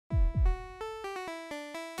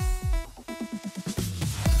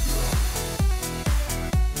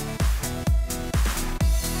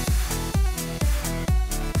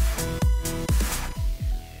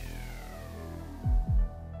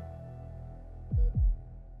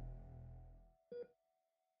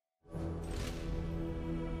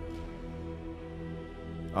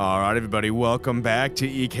Alright, everybody, welcome back to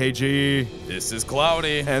EKG. This is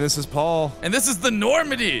Kloudy. And this is Paul. And this is the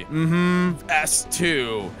Normandy.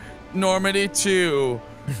 S2. Normandy 2.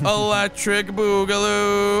 Electric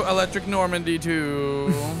Boogaloo. Electric Normandy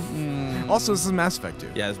 2. Also, this is Mass Effect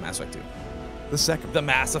 2. Yeah, it's Mass Effect 2. The second. The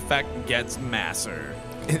Mass Effect gets masser.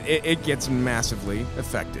 It gets massively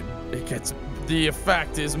affected. The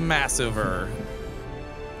effect is massiver.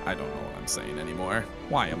 I don't know what I'm saying anymore.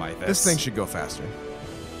 Why am I this? This thing should go faster.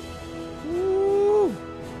 Ooh.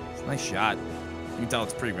 It's a nice shot. You can tell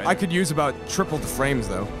it's pre-ready. I could use about triple the frames,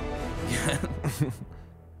 though.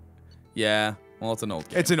 Yeah. Well, it's an old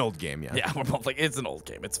game. It's an old game, yeah. Yeah, we're both like, it's an old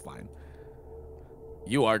game. It's fine.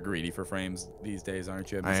 You are greedy for frames these days,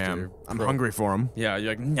 aren't you, Mr. I am. I'm hungry for them. Yeah,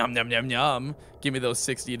 you're like, yum, yum, yum, yum. Give me those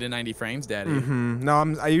 60 to 90 frames, daddy.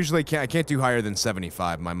 No, I usually can't. I can't do higher than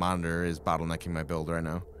 75. My monitor is bottlenecking my build right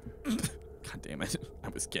now. God damn it. I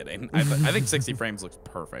was kidding. I think 60 frames looks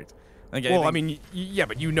perfect. Well, I mean, yeah,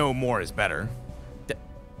 but you know more is better.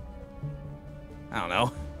 I don't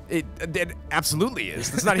know. It absolutely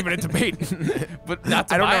is. It's not even a debate. But not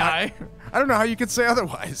to my eye. I don't know how you could say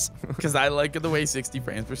otherwise. Because I like the way 60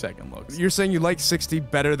 frames per second looks. You're saying you like 60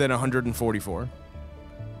 better than 144?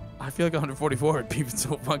 I feel like 144 would be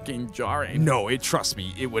so fucking jarring. No, trust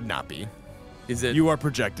me, it would not be. Is it? You are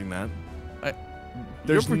projecting that.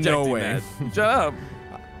 There's You're no way. That. Shut up.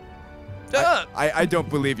 Shut up. I don't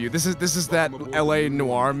believe you. This is that LA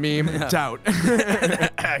noir meme. Doubt.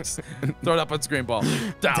 X. Throw it up on screen, Ball.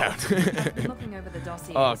 Doubt. Looking over the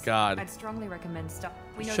dossiers, Oh God. I'd strongly recommend stop.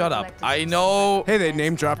 Shut up. I know. Hey, they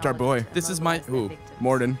name dropped our boy. This is my who?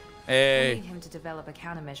 Morden. We Hey. need him to develop a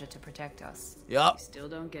countermeasure to protect us. Yup. You still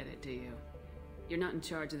don't get it, do you? You're not in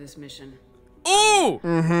charge of this mission. Ooh.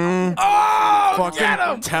 Mm-hmm. Oh, Fucking get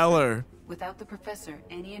him. tell her. Without the professor,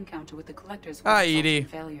 any encounter with the collectors Hi, will result Edie. in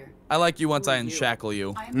failure. I like you once Who I are you? unshackle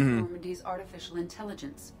you. I am Normandy's artificial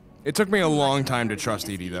intelligence. It took me a long time to trust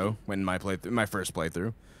Edie, though, when my first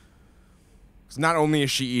playthrough. 'Cause not only is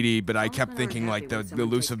she Edie, but I kept thinking like the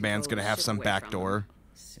elusive man's gonna have some backdoor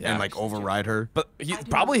and like override her. But he's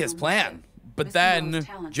probably his plan. But then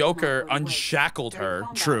Joker unshackled her.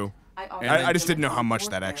 True. And I just didn't know how much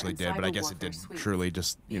that actually did, but I guess it did truly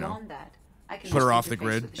just, you know, put her off the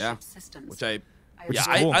grid. Yeah. Which I Which is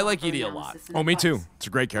yeah, cool. I like Edie a lot. Oh, me too. It's a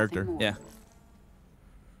great character. Yeah.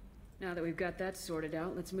 Now that we've got that sorted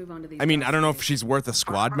out, let's move on to these. I mean, I don't know if she's worth a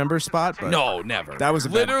squad member spot, but No, never. That was a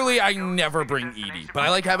bad- literally I never bring Edie, but I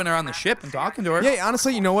like having her on the ship and talking to her. yeah,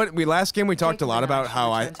 honestly, you know what? Last game we talked a lot about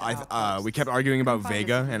how we kept arguing about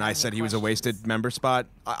Vega, and I said he was a wasted member spot.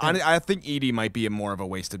 I think Edie might be more of a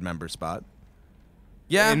wasted member spot.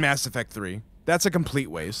 Yeah. In Mass Effect 3. That's a complete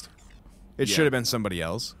waste. It should have been somebody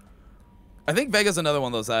else. I think Vega's another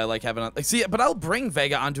one of those that I like having on. Like, see, but I'll bring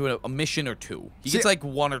Vega onto a mission or two. He gets like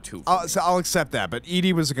one or two. So I'll accept that, but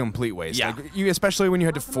Edie was a complete waste. Yeah. Like, especially when you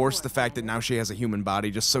had to force the fact that now she has a human body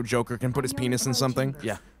just so Joker can put his penis in something.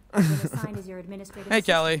 Yeah. You're assigned as your administrative Hey, assistant.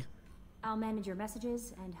 Kelly. I'll manage your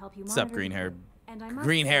messages and help you What's up, monitor green the hair? group. And I must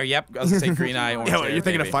Green say, hair, yep. I was gonna say green eye, orange Yeah, hair, you're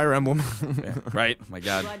thinking maybe. of Fire Emblem. Yeah, right? My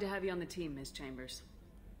God. Glad to have you on the team, Ms. Chambers.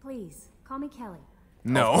 Please, call me Kelly.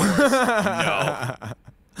 No. No.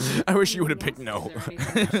 I wish you would have picked no. Is there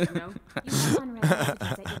anything I should know? You have unread messages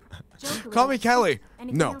that you joke Call me about. Kelly.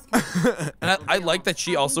 Anything No. else can- And I like that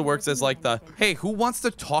she also works as like the, hey, who wants to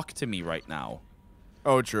talk to me right now?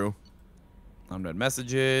 Oh, true. Unread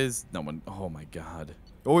messages. No one. Oh my God.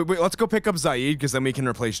 Oh, wait, let's go pick up Zaid, because then we can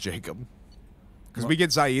replace Jacob. Because we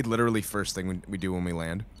get Zaid literally first thing we do when we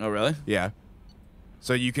land. Oh really? Yeah.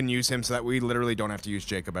 So you can use him so that we literally don't have to use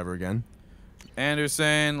Jacob ever again.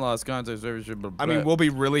 Anderson, lost contact service. I mean, we'll be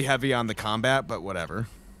really heavy on the combat, but whatever.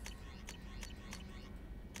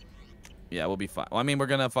 Yeah, we'll be fine. Well, I mean, we're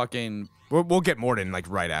gonna fucking. We'll get Morden, like,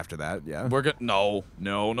 right after that, yeah. We're gonna. No,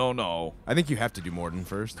 no, no, no. I think you have to do Morden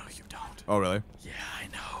first. No, you don't. Oh, really? Yeah, I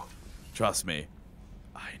know. Trust me.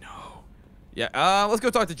 I know. Yeah, let's go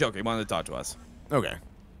talk to Joker. He wanted to talk to us. Okay.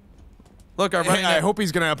 Look, our running. I hope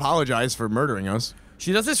he's gonna apologize for murdering us.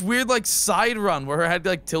 She does this weird, like, side run where her head,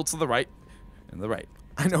 like, tilts to the right and the right.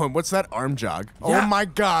 I know, and what's that arm jog? Yeah. Oh my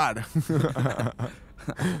god!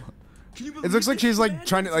 It looks like she's like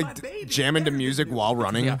trying to like jam into music while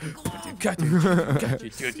running. Yeah. Drop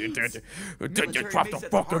the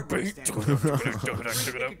fucking beat.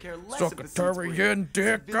 Secretarian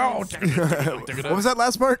dick out. What was that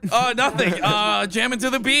last part? Nothing. Jam into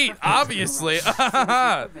the beat, obviously.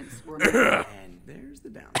 And there's the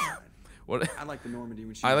downside. What? I like the Normandy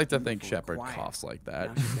when she I was like to beautiful think and Shepard quiet. coughs like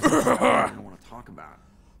that. Now she's got something I don't want to talk about.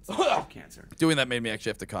 It's like cancer. Doing that made me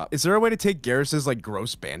actually have to cough. Is there a way to take Garrus's like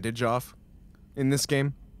gross bandage off in this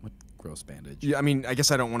game? gross bandage. Yeah, I mean, I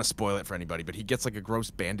guess I don't want to spoil it for anybody, but he gets like a gross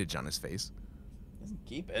bandage on his face. Doesn't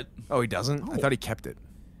keep it. Oh, he doesn't? No. I thought he kept it.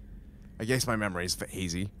 I guess my memory is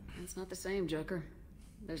hazy. It's not the same, Joker.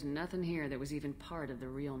 There's nothing here that was even part of the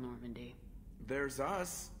real Normandy. There's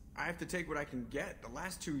us. I have to take what I can get. The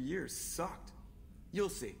last 2 years sucked. You'll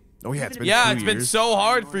see. Oh yeah, it's been Yeah, 2 it's been years. so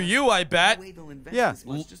hard for you, I bet. Yeah.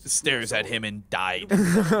 Stares at him and died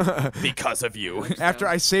because of you. After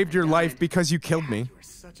I saved your life because you killed me. You are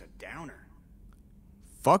such a downer.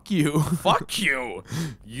 Fuck you. Fuck you.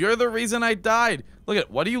 You're the reason I died. Look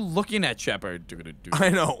at what are you looking at, Shepard? I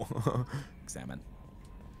know. Examine.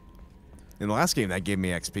 In the last game, that gave me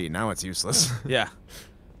XP. Now it's useless. Yeah.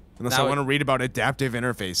 Unless Now I want to read about adaptive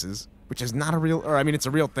interfaces, which is not a real, or I mean, it's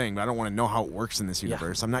a real thing, but I don't want to know how it works in this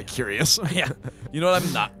universe. I'm not curious. Yeah. You know what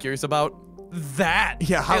I'm not curious about? That.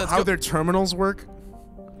 Yeah, Hey, let's how go. their terminals work.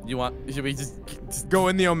 You want? Should we just? Go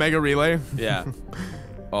in the Omega Relay. Yeah.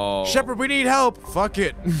 Oh. Shepard, we need help. Fuck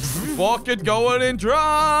it. Fuck it, going in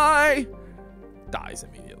dry. Dies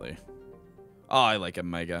immediately. Oh, I like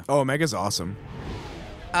Omega. Oh, Omega's awesome.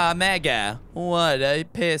 Omega, what a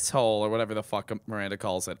piss hole, or whatever the fuck Miranda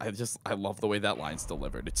calls it. I love the way that line's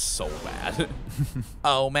delivered. It's so bad.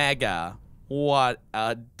 Omega, what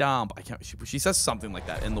a dump. I can't. She says something like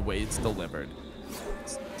that in the way it's delivered.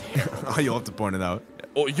 It's terrible. Oh, you'll have to point it out.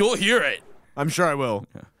 Oh, you'll hear it. I'm sure I will.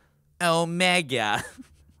 Omega.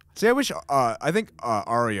 See, I wish. I think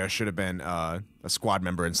Arya should have been a squad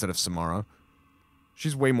member instead of Samara.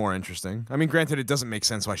 She's way more interesting. I mean, granted, it doesn't make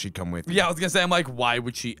sense why she'd come with you. Yeah, I was gonna say, I'm like, why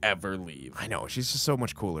would she ever leave? I know. She's just so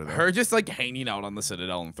much cooler, though. Her just like hanging out on the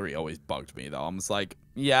Citadel in 3 always bugged me, though. I'm just like,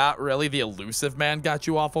 yeah, really? The elusive man got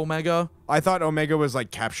you off Omega? I thought Omega was like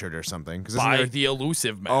captured or something. By the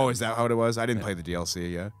elusive man. Oh, is that how it was? I didn't play the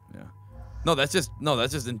DLC yet. Yeah. No, that's just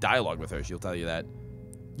in dialogue with her. She'll tell you that.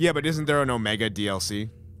 Yeah, but isn't there an Omega DLC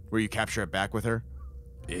where you capture it back with her?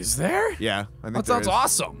 Is there? Yeah, I think That there sounds is.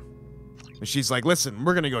 awesome. And she's like, listen,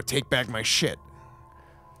 we're gonna go take back my shit.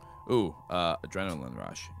 Ooh, adrenaline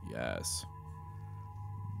rush. Yes.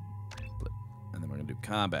 And then we're gonna do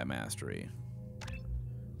combat mastery.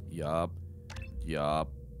 Yup. I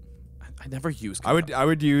never use combat. I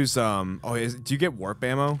would use do you get warp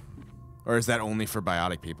ammo? Or is that only for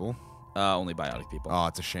biotic people? Only biotic people. Oh,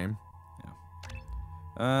 it's a shame.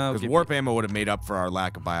 I'll Because give warp ammo would have made up for our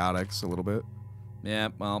lack of biotics a little bit. Yeah,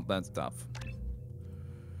 well, that's tough.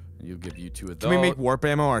 You'll give you 2 of those. Can we make warp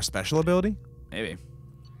ammo our special ability? Maybe.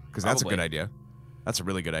 Because that's a Probably. good idea. That's a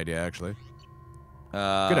really good idea, actually.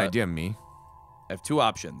 Good Good idea, me. I have 2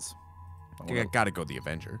 options. I think I gotta go the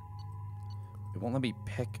Avenger. It won't let me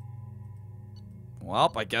pick.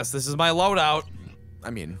 Well, I guess this is my loadout.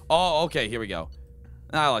 I mean, Oh, okay, here we go.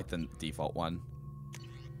 I like the default one.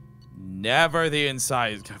 Never the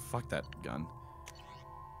inside. God, fuck that gun.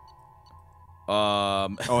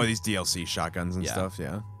 oh, these DLC shotguns and Yeah. stuff,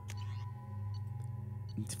 yeah.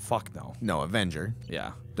 Fuck no. No, Avenger.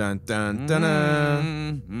 Yeah. Dun dun dun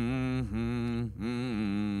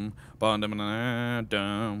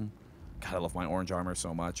dun. God, I love my orange armor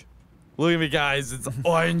so much. Look at me, guys. It's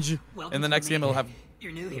orange. In the next game, it'll have.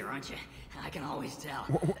 You're new here, aren't you? I can always tell.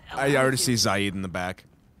 I already see Zaid in the back.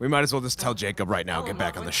 We might as well just tell Jacob right now, get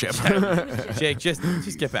back on the ship. Jake, just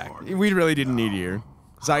get back. We really didn't need you here.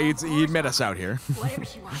 Zaid, he met us out here. Whatever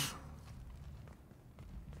she wants.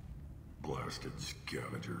 Blasted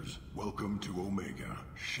scavengers, welcome to Omega,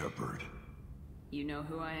 Shepard. You know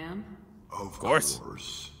who I am? Of course.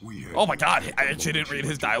 We had Oh my God, I actually didn't read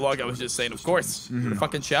his dialogue. I was just saying, of course. You're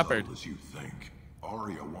fucking Shepard. As you think.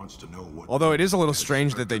 Arya wants to know what Although it is a little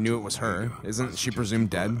strange that they knew it was her. Isn't she presumed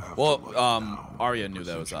dead? Well, Arya knew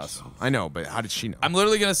that was us. I know, but how did she know? I'm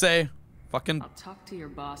literally gonna say, fucking. I'll talk to your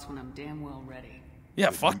boss when I'm damn well ready.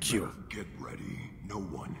 Yeah, fuck you. Get ready. No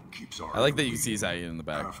one keeps Arya. I like that you see Zaid in the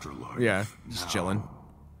back. Afterlife. Yeah, just chilling.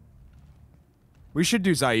 We should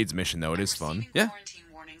do Zaid's mission, though. It is fun. Yeah.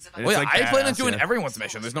 And Well, it's, yeah, like, I plan on badass, doing yeah. everyone's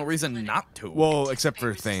mission. There's no reason not to. Well, except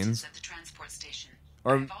for Thanes.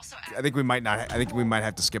 Or I think we might not. I think we might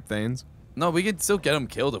have to skip Thanes. No, we could still get him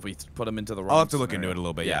killed if we put him into the wrong I'll have to look scenario. into it a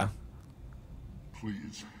little bit. Yeah.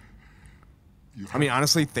 Please. I mean,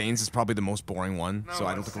 honestly, Thanes is probably the most boring one, so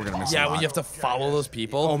I don't think we're gonna miss. Yeah, a lot. when you have to follow those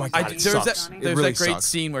people. Oh my God, it sucks. It There's really that great sucks.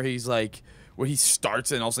 scene where he's like, where he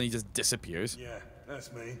starts and all of a sudden he just disappears. Yeah,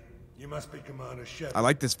 that's me. You must be Commander Shepard. I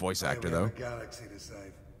like this voice actor We have though. a galaxy to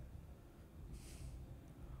save.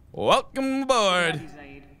 Welcome aboard. Thank you,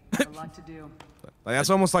 Zaid. Got a lot to do. Like, that's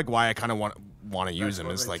almost like why I kind of want to use him.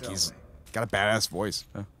 what Is they like tell he's me. got a badass voice.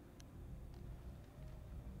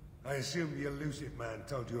 I assume the elusive man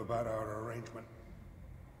told you about our arrangement.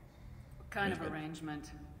 What kind of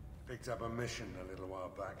arrangement? Picked up a mission a little while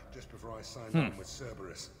back, just before I signed on with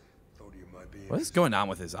Cerberus. Thought you might be What is going on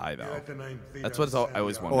with his eye, though? That's what I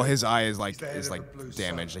always wondered. Well, his eye is like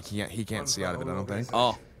damaged. Like he can't see out of it. I don't think.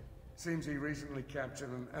 Oh. Seems he recently captured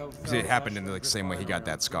an elf. 'Cause it happened in the same way he got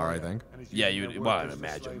that scar, I think. Yeah, you. Well, I'd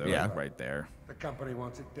imagine. They're Yeah. like right there. The company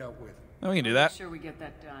wants it dealt with. No, we can do that. Sure, we get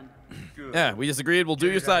that done. Yeah, we just agreed. We'll do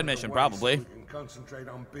your side mission, probably.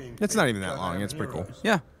 It's not even that long. It's pretty cool.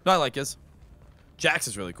 Yeah. No, I like his. Jax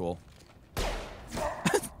is really cool.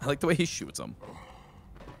 I like the way he shoots him.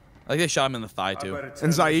 I like they shot him in the thigh too.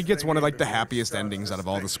 And Zaid gets one of like the happiest endings out of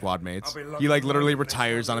all the squad mates. He like literally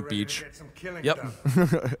retires on a beach. Yep.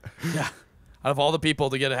 Yeah. Out of all the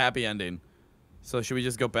people to get a happy ending. So should we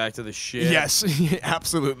just go back to the shit? Yes,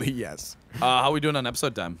 absolutely yes. How are we doing on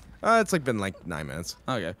episode time? It's like been like 9 minutes.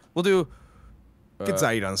 Okay. We'll do. Get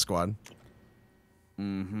Zaid on the squad.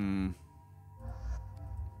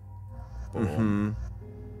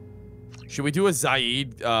 Should we do a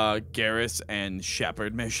Zaid, Garrus, and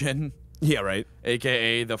Shepard mission? Yeah, right.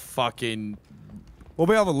 AKA the fucking. Well,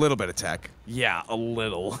 we have a little bit of tech. Yeah, a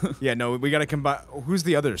little. Yeah, no, we gotta combine. Who's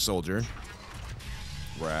the other soldier?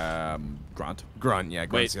 Grunt. Grunt, yeah,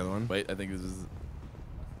 Grunt's the other one. Wait, I think this is.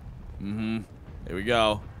 Here we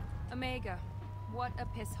go. Omega, what a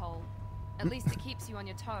piss hole. At least it keeps you on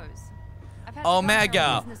your toes. I've had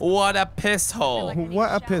Omega, what a piss hole. What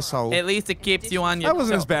a piss hole. At least it keeps you on your That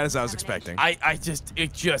wasn't toes. as bad as I was expecting.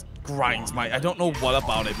 It just grinds my. I don't know what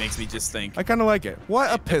about it makes me just think. I kind of like it.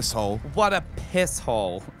 What a piss hole. What a piss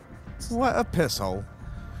hole. What a piss hole.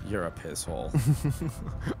 You're a piss hole.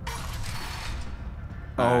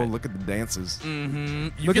 Oh, look at the dances.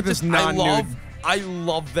 You Look get at this to- non-nude. I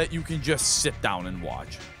love that you can just sit down and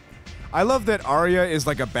watch. I love that Arya is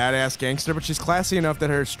like a badass gangster, but she's classy enough that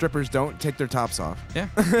her strippers don't take their tops off. Yeah.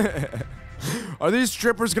 Are these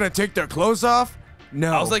strippers gonna take their clothes off?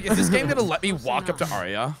 No. I was like, is this game gonna let me walk up to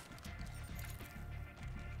Arya?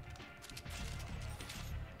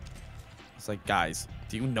 It's like, guys,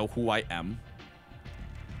 do you know who I am?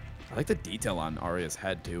 I like the detail on Arya's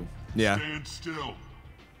head too. Yeah. Stand still.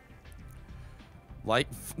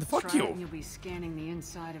 Like, fuck Try it and you. you'll be scanning the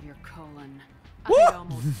inside of your colon. I'd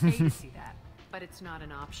almost pay to see that, but it's not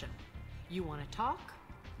an option. You want to talk,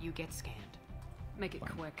 you get scanned. Make it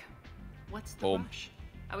quick. What's the Boom. rush?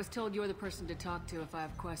 I was told you're the person to talk to if I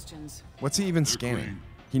have questions. What's he even scanning?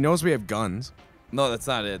 He knows we have guns. No, that's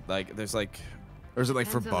not it. Like, there's like Or is it like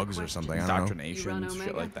for Depends on the bugs or question. something? I don't know. indoctrination, You run shit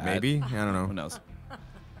Omega? like that. Maybe? I don't Who know. knows?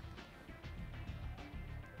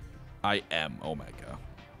 I am Omega.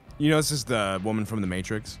 You know, this is the woman from The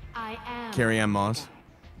Matrix, I am. Carrie Ann Moss.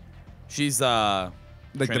 She's Like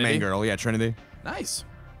the Trinity? main girl, yeah, Trinity. Nice.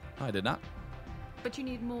 I did not. But you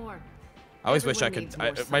need more. I always wish I Everyone could.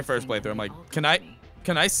 needs more My first something playthrough, I'm than like, the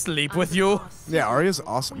can I sleep I'm with the you? boss. Yeah, Arya's You're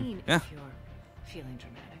awesome. queen Yeah. if you're feeling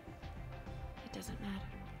dramatic. It doesn't matter.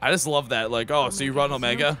 I just love that. Like, oh, so you run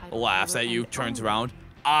Omega has Omega, no title laughs at and you, turns around.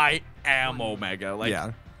 I am Omega. Like,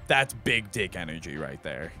 Yeah. that's big dick energy right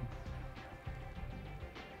there.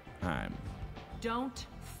 Don't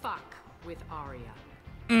fuck with Arya.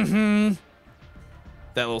 That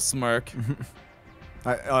little smirk.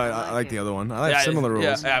 I like the other one. I like Yeah, similar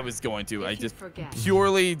rules. Yeah, I was going to. I If you just forget,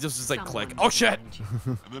 purely just like click. someone Oh shit! behind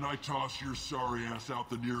you. And then I toss your sorry ass out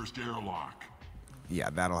the nearest airlock. Yeah,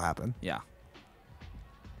 that'll happen. Yeah.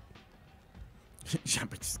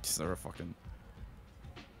 Shepard just gives her a fucking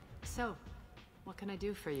So, what can I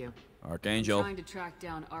do for you? Archangel. Trying to track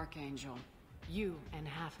down Archangel. You and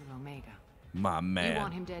half of Omega. My You want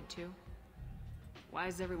man. him dead too? Why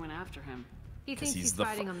is everyone after him? He 'Cause thinks he's he's the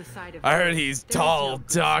fighting on the side of I heard good. he's There is no tall, good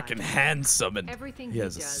dark, side and to him. handsome, and Everything he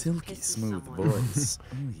has a does silky pisses smooth someone off. voice.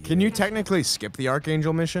 Can you technically skip the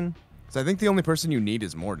Archangel mission? 'Cause I think the only person you need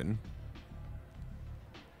is Morden.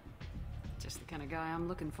 Just the kind of guy I'm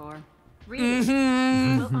looking for. Really?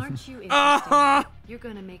 Well, aren't you interested? You're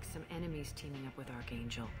gonna make some enemies teaming up with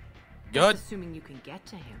Archangel. Good. That's assuming you can get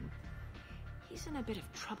to him. He's in a bit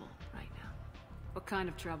of trouble right now. What kind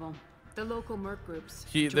of trouble? The local merc groups.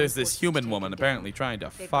 There's joined this forces to human take woman him apparently down. trying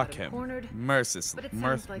to They've fuck got him him. cornered, Mercilessly. but it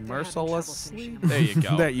sounds like they're having trouble Mercilessly? finishing him. There you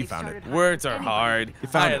go. There, you They've found started it. Words are hiring hard. anybody who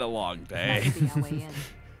I found had it. a long Might day. be our way in.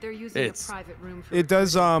 They're using It's- a private room for It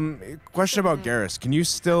does, recruiting. question about Garrus. Can you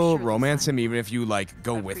still I'm sure romance he'll him find even if you, like,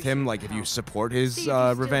 go I with appreciate him? Like, the if you help. support See his, if you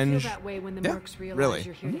still revenge? feel that way when the Yeah, mercs realize really.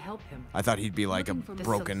 you're here to help him. I thought he'd be, like, a Looking for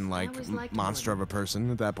broken, myself. like, I always liked monster of a Morden.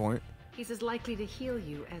 person at that point. He's as likely to heal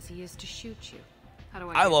you as he is to shoot you. How do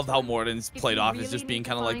I get love to how him? Morden's If played you off as really just being need to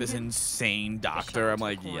kind of like find this him, insane push doctor. out I'm to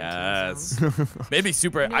like, quarantine yes. zone. Maybe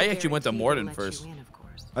super. No I actually went to guarantee Morden they'll let first. you in, of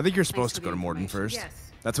course. I think you're supposed for to go the to Morden information. first.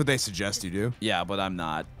 Yes. That's what they suggest you do. Yeah, but I'm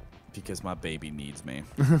not. because my baby needs me.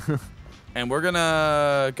 And we're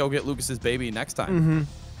gonna go get Lucas's baby next time.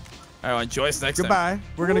 All right, enjoy us next time. Goodbye.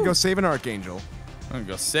 We're gonna go save an archangel. I'm gonna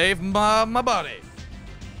go save my buddy.